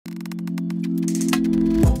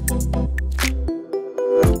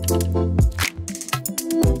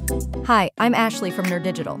Hi, I'm Ashley from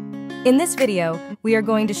nerDigital. In this video, we are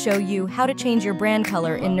going to show you how to change your brand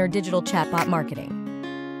color in nerDigital Chatbot Marketing.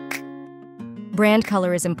 Brand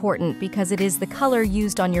color is important because it is the color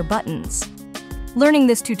used on your buttons. Learning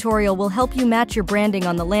this tutorial will help you match your branding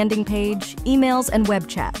on the landing page, emails, and web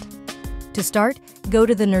chat. To start, go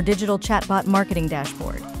to the nerDigital Chatbot Marketing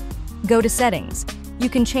dashboard. Go to Settings. You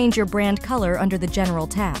can change your brand color under the General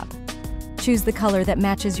tab. Choose the color that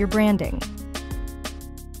matches your branding.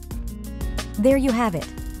 There you have it.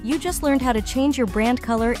 You just learned how to change your brand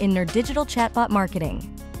color in nerDigital Chatbot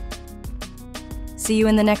Marketing. See you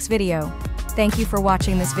in the next video. Thank you for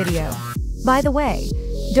watching this video. By the way,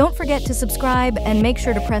 don't forget to subscribe and make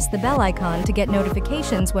sure to press the bell icon to get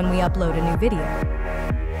notifications when we upload a new video.